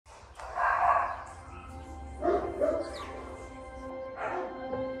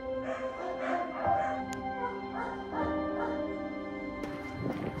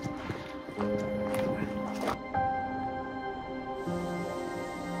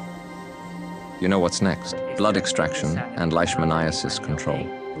You know what's next? Blood extraction and Leishmaniasis control.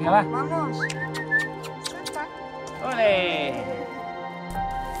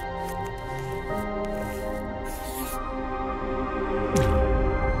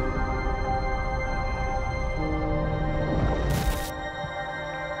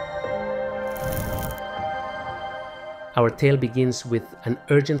 Our tale begins with an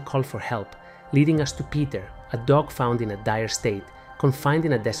urgent call for help, leading us to Peter, a dog found in a dire state, confined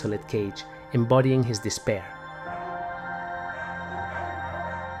in a desolate cage, embodying his despair.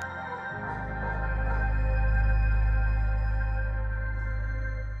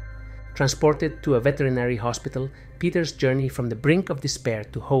 Transported to a veterinary hospital, Peter's journey from the brink of despair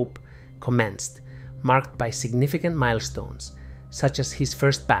to hope commenced, marked by significant milestones, such as his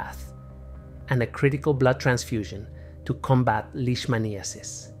first bath and a critical blood transfusion to combat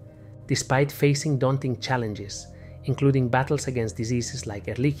Leishmaniasis. Despite facing daunting challenges, including battles against diseases like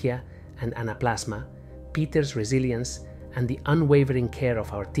Ehrlichia and Anaplasma, Peter's resilience and the unwavering care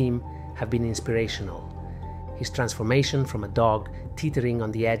of our team have been inspirational. His transformation from a dog teetering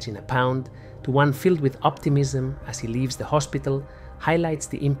on the edge in a pound to one filled with optimism as he leaves the hospital highlights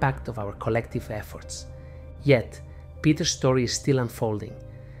the impact of our collective efforts. Yet, Peter's story is still unfolding.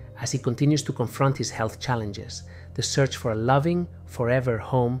 As he continues to confront his health challenges, the search for a loving, forever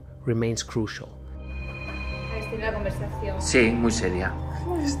home remains crucial. Sí, muy seria.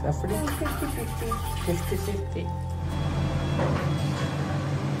 Está frío. 50-50.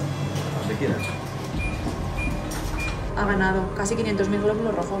 ¿Dónde quieres? Ha ganado casi 500.000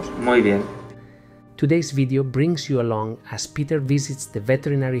 glóbulos rojos. Muy bien. Today's video brings you along as Peter visits the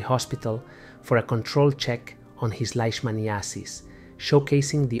veterinary hospital for a control check on his Leishmaniasis,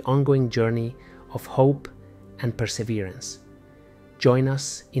 showcasing the ongoing journey of hope and perseverance. Join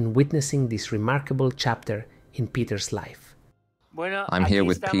us in witnessing this remarkable chapter in Peter's life. I'm here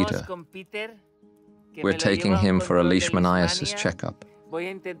with Peter. We're taking him for a Leishmaniasis checkup.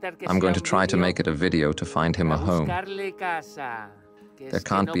 I'm going to try to make it a video to find him a home. There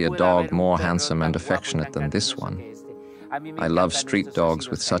can't be a dog more handsome and affectionate than this one. I love street dogs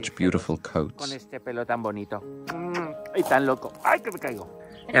with such beautiful coats.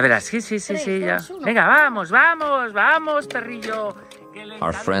 Ya verás, sí, ya. Venga, vamos, perrillo.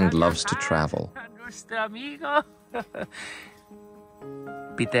 Our friend loves to travel.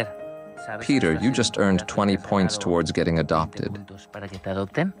 Peter, you just earned 20 points towards getting adopted.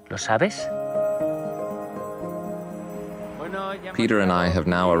 Peter and I have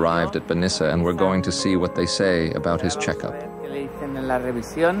now arrived at Benissa and we're going to see what they say about his checkup.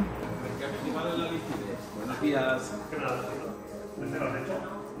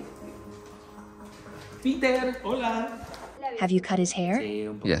 Peter, hola. Have you cut his hair?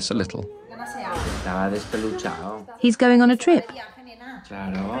 Yes, a little. Estaba despeluchado. He's going on a trip.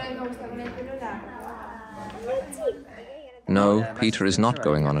 Claro. No, Peter is not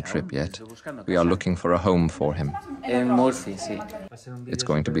going on a trip yet. We are looking for a home for him. En Murcia, sí. It's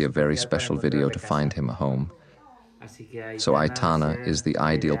going to be a very special video to find him a home. So Aitana is the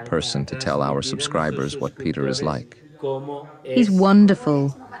ideal person to tell our subscribers what Peter is like. He's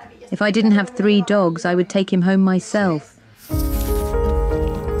wonderful. If I didn't have 3 dogs, I would take him home myself.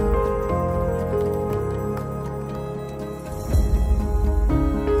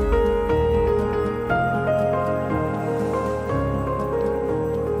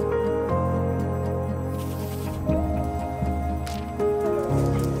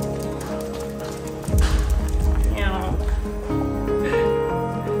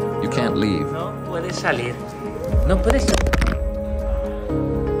 You can't leave. No puedes salir. No puedes salir.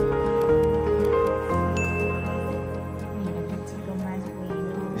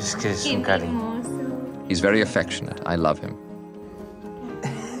 Es que es un cariño. He's very affectionate. I love him.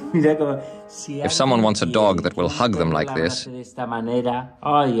 Mira como, If someone wants a dog that will hug them like this, de esta manera.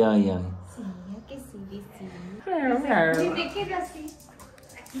 Ay, ay, ay.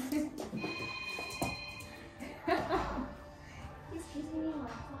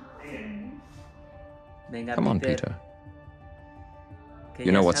 Venga, come on, Peter.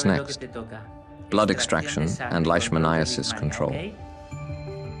 You know what's next? Blood extraction and Leishmaniasis control. Uy,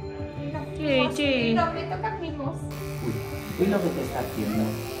 lo que te está haciendo,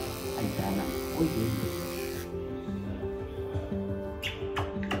 Aitana. Uy,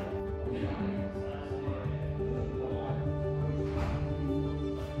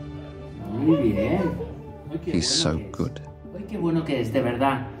 muy bien. He's so good. Uy, qué bueno que es, de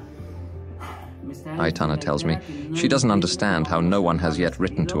verdad. Aitana tells me she doesn't understand how no one has yet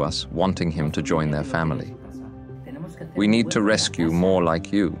written to us wanting him to join their family. We need to rescue more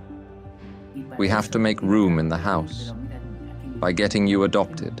like you. We have to make room in the house by getting you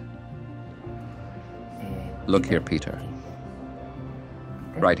adopted. Look here, Peter.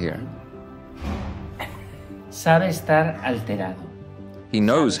 Right here. Sabe estar alterado. He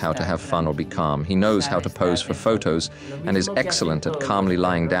knows how to have fun or be calm. He knows how to pose for photos and is excellent at calmly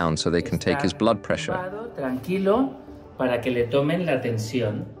lying down so they can take his blood pressure. Tranquilo para que le tomen la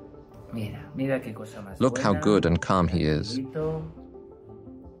tensión. Mira qué cosa más. Look how good and calm he is.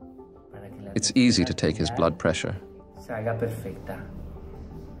 It's easy to take his blood pressure. Salga perfecta.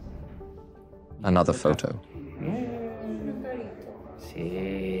 Another photo.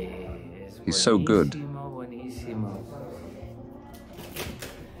 Sí, He's so good. Buenísimo.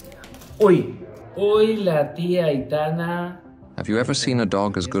 Uy, la tía Aitana. Have you ever seen a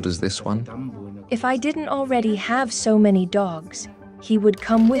dog as good as this one? If I didn't already have so many dogs, he would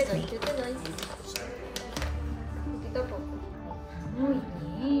come with me.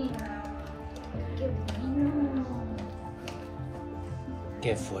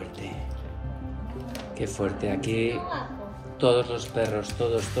 Qué fuerte. Qué fuerte. Aquí todos los perros,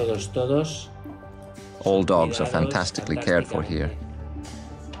 todos. All dogs are fantastically cared for here.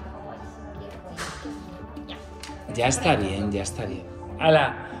 Ya está bien.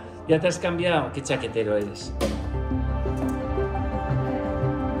 ¡Hala! ¿Ya te has cambiado? ¡Qué chaquetero eres!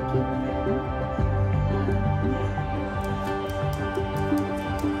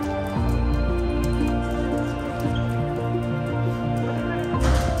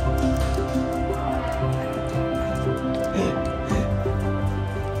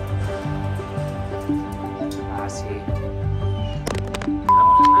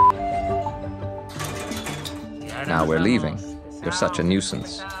 Now we're leaving. You're such a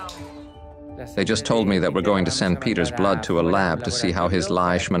nuisance. They just told me that we're going to send Peter's blood to a lab to see how his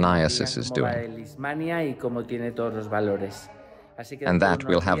Leishmaniasis is doing. And that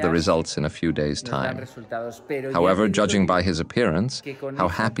we'll have the results in a few days' time. However, judging by his appearance, how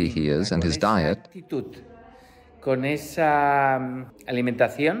happy he is and his diet,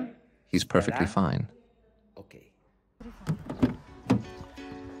 he's perfectly fine.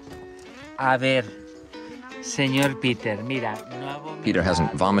 A ver, señor Peter, mira. Peter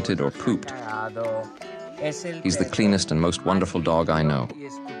hasn't vomited or pooped. He's the cleanest and most wonderful dog I know.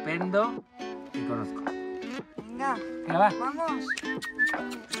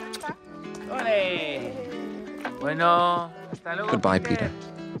 Goodbye, Peter.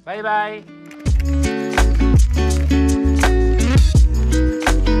 Bye-bye.